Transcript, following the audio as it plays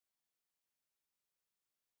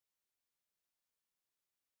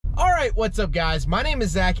Alright, what's up guys? My name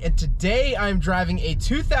is Zach and today I'm driving a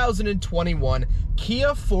 2021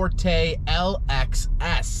 Kia Forte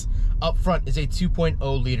LXS. Up front is a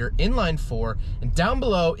 2.0 liter inline 4 and down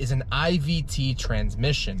below is an IVT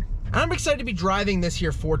transmission. I'm excited to be driving this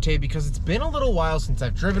here Forte because it's been a little while since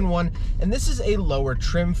I've driven one, and this is a lower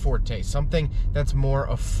trim Forte, something that's more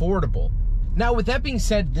affordable. Now, with that being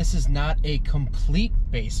said, this is not a complete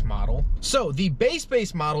base model. So the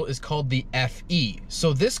base model is called the FE.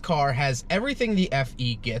 So this car has everything the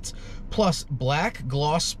FE gets, plus black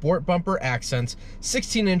gloss sport bumper accents,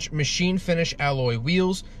 16-inch machine finish alloy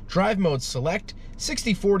wheels, drive mode select,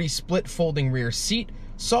 60/40 split folding rear seat,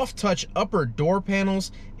 soft touch upper door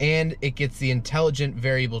panels, and it gets the intelligent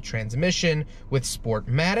variable transmission with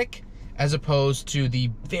Sportmatic, as opposed to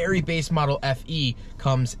the very base model FE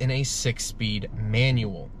comes in a 6-speed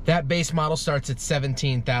manual. That base model starts at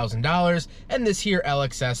 $17,000, and this here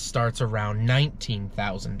LXS starts around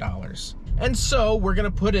 $19,000. And so we're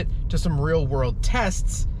gonna put it to some real world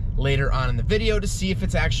tests later on in the video to see if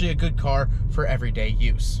it's actually a good car for everyday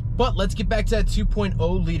use. But let's get back to that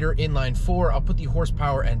 2.0 liter inline 4. I'll put the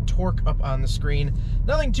horsepower and torque up on the screen.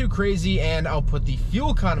 Nothing too crazy, and I'll put the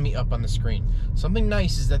fuel economy up on the screen. Something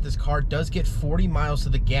nice is that this car does get 40 miles to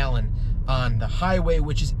the gallon on the highway,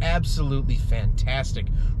 which is absolutely fantastic.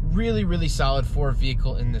 Really solid for a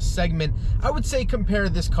vehicle in this segment. I would say compare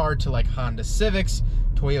this car to like Honda Civics,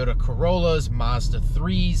 Toyota Corollas, Mazda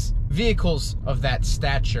 3s, vehicles of that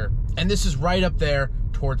stature. And this is right up there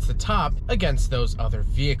towards the top against those other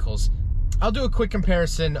vehicles. I'll do a quick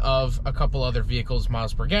comparison of a couple other vehicles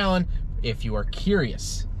miles per gallon if you are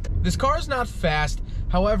curious. This car is not fast,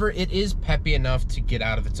 however, it is peppy enough to get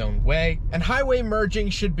out of its own way, and highway merging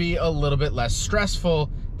should be a little bit less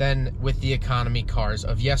stressful than with the economy cars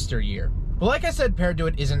of yesteryear. But like I said, paired to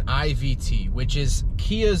it is an IVT, which is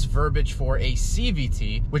Kia's verbiage for a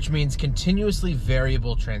CVT, which means continuously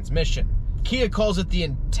variable transmission. Kia calls it the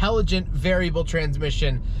intelligent variable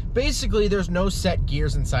transmission. Basically, there's no set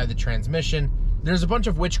gears inside the transmission. There's a bunch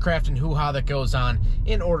of witchcraft and hoo-ha that goes on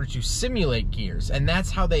in order to simulate gears, and that's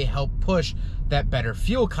how they help push that better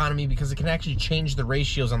fuel economy, because it can actually change the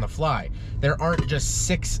ratios on the fly. There aren't just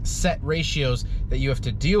 6 set ratios that you have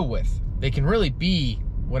to deal with. They can really be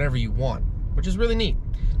whatever you want, which is really neat.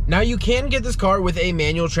 Now, you can get this car with a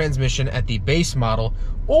manual transmission at the base model,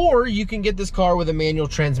 or you can get this car with a manual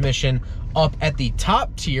transmission up at the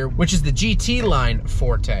top tier, which is the GT line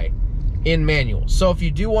Forte in manual. So if you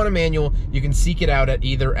do want a manual, you can seek it out at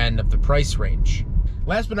either end of the price range.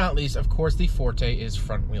 Last but not least, of course, the Forte is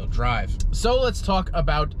front-wheel drive. So let's talk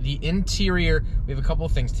about the interior. We have a couple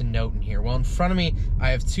of things to note in here. Well, in front of me, I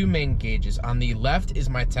have 2 main gauges. On the left is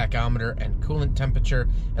my tachometer and coolant temperature,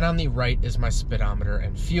 and on the right is my speedometer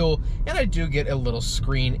and fuel, and I do get a little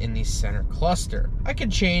screen in the center cluster. I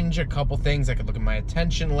could change a couple things. I could look at my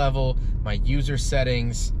attention level, my user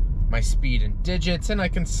settings, my speed and digits, and I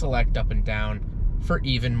can select up and down for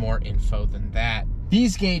even more info than that.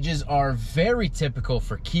 These gauges are very typical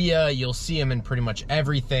for Kia. You'll see them in pretty much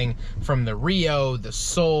everything from the Rio, the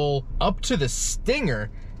Soul, up to the Stinger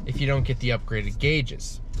if you don't get the upgraded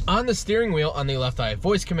gauges. On the steering wheel, on the left I have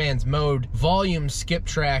voice commands, mode, volume, skip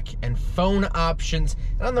track, and phone options.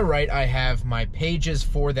 And on the right I have my pages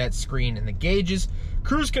for that screen and the gauges,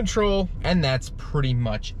 cruise control, and that's pretty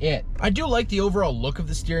much it. I do like the overall look of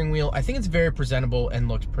the steering wheel. I think it's very presentable and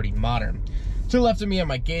looks pretty modern. To the left of me are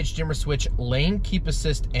my gauge dimmer switch, lane keep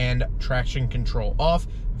assist, and traction control off.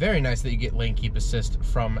 Very nice that you get lane keep assist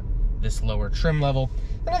from this lower trim level.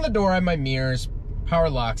 And on the door I have my mirrors, power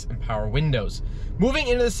locks, and power windows. Moving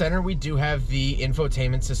into the center, we do have the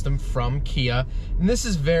infotainment system from Kia, and this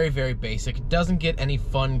is very basic. It doesn't get any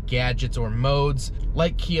fun gadgets or modes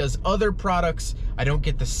like Kia's other products. I don't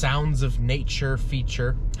get the sounds of nature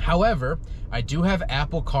feature. However, I do have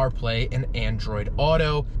Apple CarPlay and Android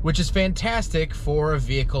Auto, which is fantastic for a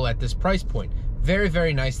vehicle at this price point.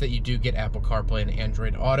 Very nice that you do get Apple CarPlay and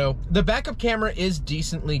Android Auto. The backup camera is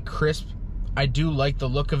decently crisp. I do like the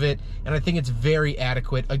look of it, and I think it's very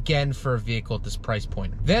adequate, again, for a vehicle at this price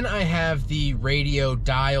point. Then I have the radio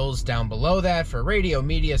dials down below that for radio,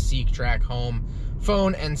 media, seek, track, home,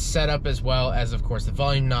 phone, and setup, as well as, of course, the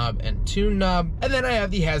volume knob and tune knob. And then I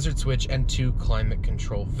have the hazard switch and 2 climate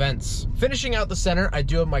control vents. Finishing out the center, I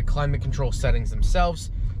do have my climate control settings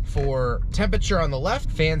themselves for temperature on the left,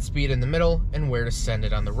 fan speed in the middle, and where to send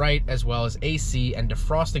it on the right, as well as AC and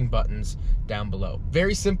defrosting buttons down below.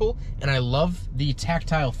 Very simple, and I love the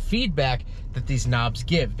tactile feedback that these knobs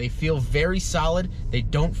give. They feel very solid, they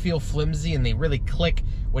don't feel flimsy, and they really click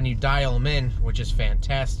when you dial them in, which is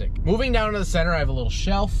fantastic. Moving down to the center, I have a little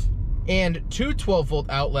shelf and two 12-volt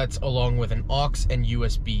outlets along with an aux and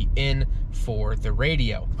USB in for the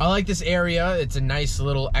radio. I like this area. It's a nice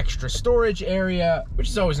little extra storage area, which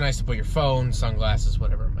is always nice to put your phone, sunglasses,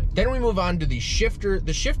 whatever it might be. Then we move on to the shifter.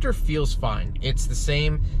 The shifter feels fine. It's the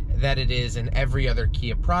same that it is in every other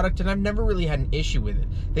Kia product, and I've never really had an issue with it.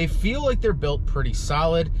 They feel like they're built pretty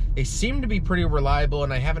solid. They seem to be pretty reliable,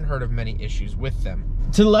 and I haven't heard of many issues with them.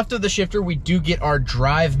 To the left of the shifter, we do get our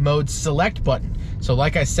drive mode select button. So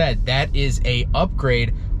like I said, that is a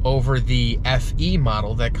upgrade over the FE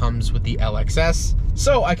model that comes with the LXS.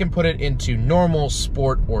 So I can put it into normal,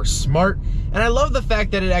 sport, or smart. And I love the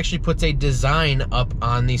fact that it actually puts a design up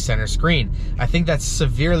on the center screen. I think that's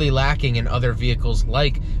severely lacking in other vehicles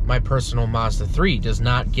like my personal Mazda 3. Does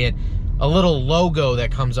not get a little logo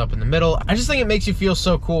that comes up in the middle. I just think it makes you feel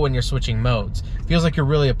so cool when you're switching modes. Feels like you're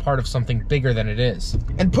really a part of something bigger than it is.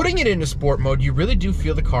 And putting it into sport mode, you really do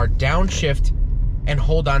feel the car downshift and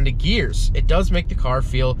hold on to gears. It does make the car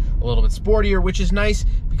feel a little bit sportier, which is nice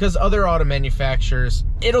because other auto manufacturers,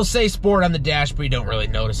 it'll say sport on the dash, but you don't really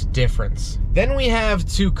notice a difference. Then we have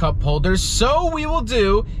two cup holders, so we will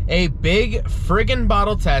do a big friggin'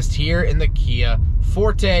 bottle test here in the Kia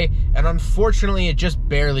Forte, and unfortunately it just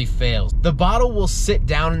barely fails. The bottle will sit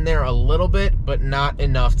down in there a little bit, but not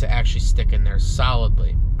enough to actually stick in there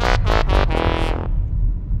solidly.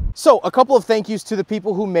 So, a couple of thank yous to the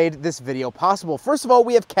people who made this video possible. First of all,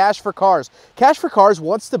 we have Cash for Cars. Cash for Cars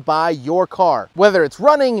wants to buy your car. Whether it's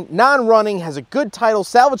running, non-running, has a good title,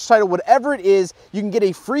 salvage title, whatever it is, you can get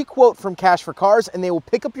a free quote from Cash for Cars and they will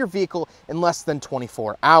pick up your vehicle in less than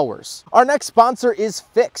 24 hours. Our next sponsor is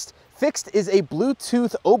Fixed. Fixed is a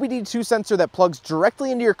Bluetooth OBD2 sensor that plugs directly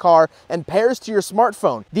into your car and pairs to your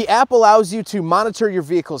smartphone. The app allows you to monitor your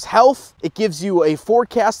vehicle's health. It gives you a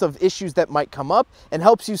forecast of issues that might come up and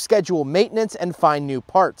helps you schedule maintenance and find new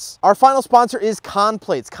parts. Our final sponsor is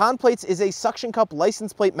Conplates. Conplates is a suction cup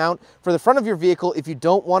license plate mount for the front of your vehicle if you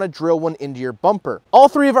don't want to drill one into your bumper. All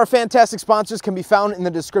three of our fantastic sponsors can be found in the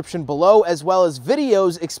description below, as well as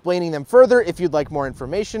videos explaining them further if you'd like more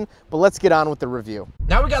information, but let's get on with the review.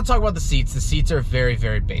 Now we gotta talk about the seats. The seats are very,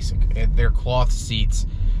 very basic. They're cloth seats.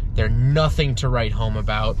 They're nothing to write home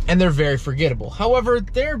about, and they're very forgettable. However,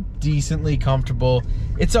 they're decently comfortable.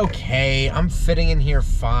 It's okay. I'm fitting in here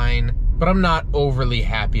fine, but I'm not overly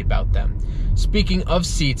happy about them. Speaking of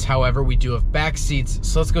seats, however, we do have back seats,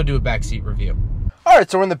 so let's go do a back seat review. All right,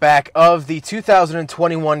 so we're in the back of the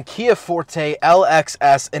 2021 Kia Forte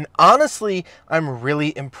LXS, and honestly, I'm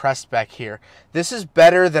really impressed back here. This is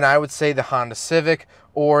better than I would say the Honda Civic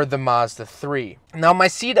or the Mazda 3. Now, my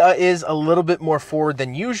seat is a little bit more forward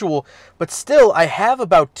than usual, but still, I have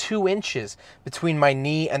about 2 inches between my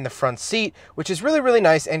knee and the front seat, which is really, really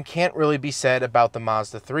nice and can't really be said about the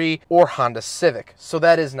Mazda 3 or Honda Civic, so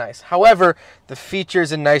that is nice. However, the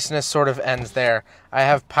features and niceness sort of ends there. I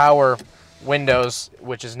have power windows,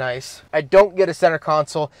 which is nice. I don't get a center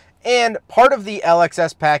console, and part of the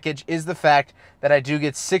LXS package is the fact that I do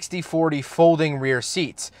get 60/40 folding rear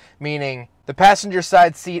seats, meaning the passenger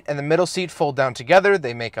side seat and the middle seat fold down together,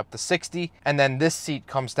 they make up the 60, and then this seat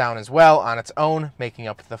comes down as well on its own, making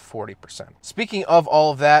up the 40%. Speaking of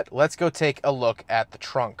all of that, let's go take a look at the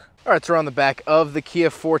trunk. All right, so we're on the back of the Kia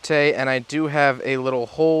Forte, and I do have a little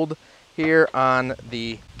hold here on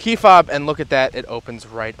the key fob, and look at that, it opens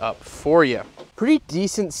right up for you. Pretty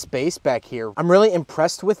decent space back here. I'm really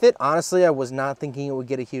impressed with it. Honestly, I was not thinking it would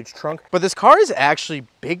get a huge trunk, but this car is actually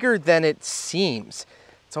bigger than it seems.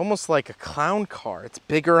 It's almost like a clown car. It's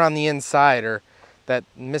bigger on the inside, or that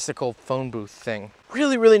mystical phone booth thing.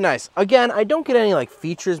 Really, really nice. Again, I don't get any like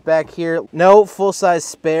features back here. No full-size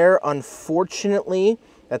spare, unfortunately.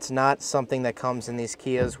 That's not something that comes in these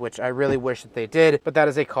Kias, which I really wish that they did, but that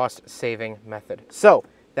is a cost-saving method. So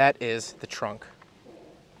that is the trunk.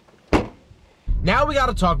 Now we got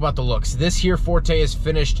to talk about the looks. This here Forte is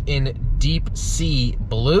finished in deep sea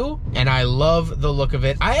blue, and I love the look of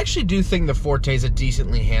it. I actually do think the Forte is a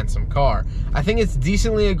decently handsome car. I think it's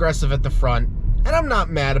decently aggressive at the front, and I'm not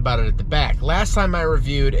mad about it at the back. Last time I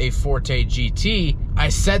reviewed a Forte GT, I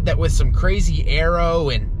said that with some crazy aero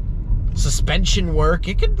and suspension work,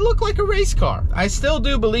 it could look like a race car. I still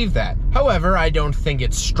do believe that. However, I don't think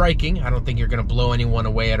it's striking. I don't think you're going to blow anyone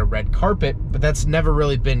away at a red carpet, but that's never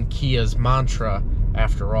really been Kia's mantra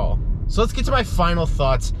after all. So let's get to my final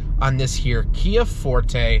thoughts on this here Kia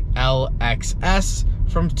Forte LXS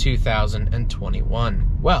from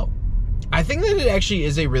 2021. Well, I think that it actually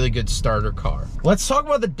is a really good starter car. Let's talk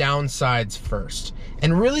about the downsides first.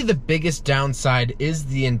 And really the biggest downside is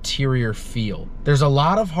the interior feel. There's a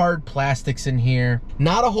lot of hard plastics in here,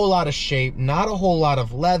 not a whole lot of shape, not a whole lot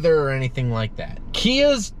of leather or anything like that.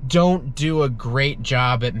 Kias don't do a great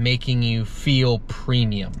job at making you feel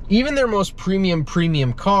premium. Even their most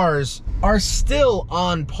premium cars are still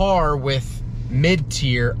on par with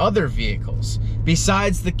mid-tier other vehicles,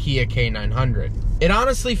 besides the Kia K900. It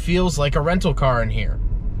honestly feels like a rental car in here,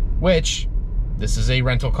 which this is a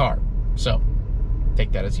rental car, so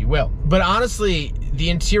take that as you will. But honestly,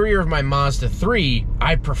 the interior of my Mazda 3,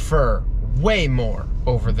 I prefer way more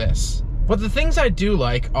over this. But the things I do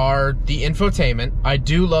like are the infotainment. I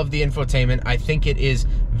do love the infotainment. I think it is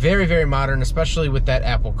very, very modern, especially with that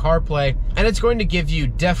Apple CarPlay. And it's going to give you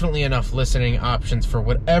definitely enough listening options for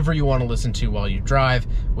whatever you want to listen to while you drive,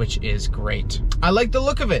 which is great. I like the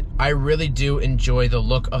look of it. I really do enjoy the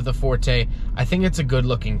look of the Forte. I think it's a good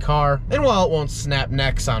looking car. And while it won't snap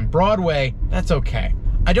necks on Broadway, that's okay.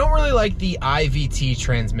 I don't really like the IVT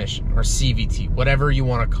transmission, or CVT, whatever you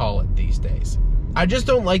want to call it these days. I just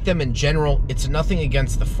don't like them in general. It's nothing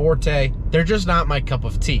against the Forte. They're just not my cup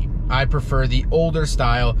of tea. I prefer the older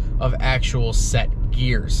style of actual set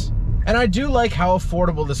gears. And I do like how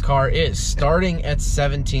affordable this car is, starting at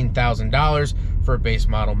 $17,000 for a base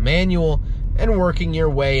model manual and working your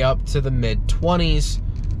way up to the mid-20s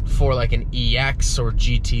for like an EX or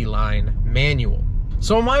GT line manual.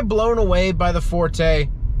 So am I blown away by the Forte?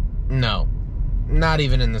 No, not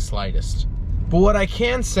even in the slightest. But what I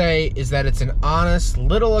can say is that it's an honest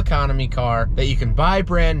little economy car that you can buy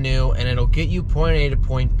brand new, and it'll get you point A to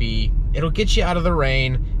point B. It'll get you out of the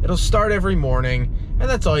rain. It'll start every morning, and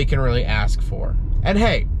that's all you can really ask for. And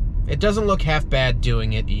hey, it doesn't look half bad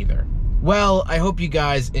doing it either. Well, I hope you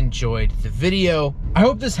guys enjoyed the video. I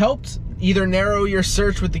hope this helped either narrow your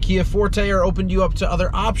search with the Kia Forte or opened you up to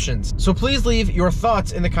other options. So please leave your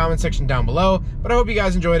thoughts in the comment section down below. But I hope you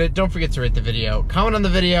guys enjoyed it. Don't forget to rate the video, comment on the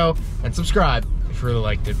video, and subscribe if you really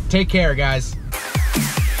liked it. Take care, guys.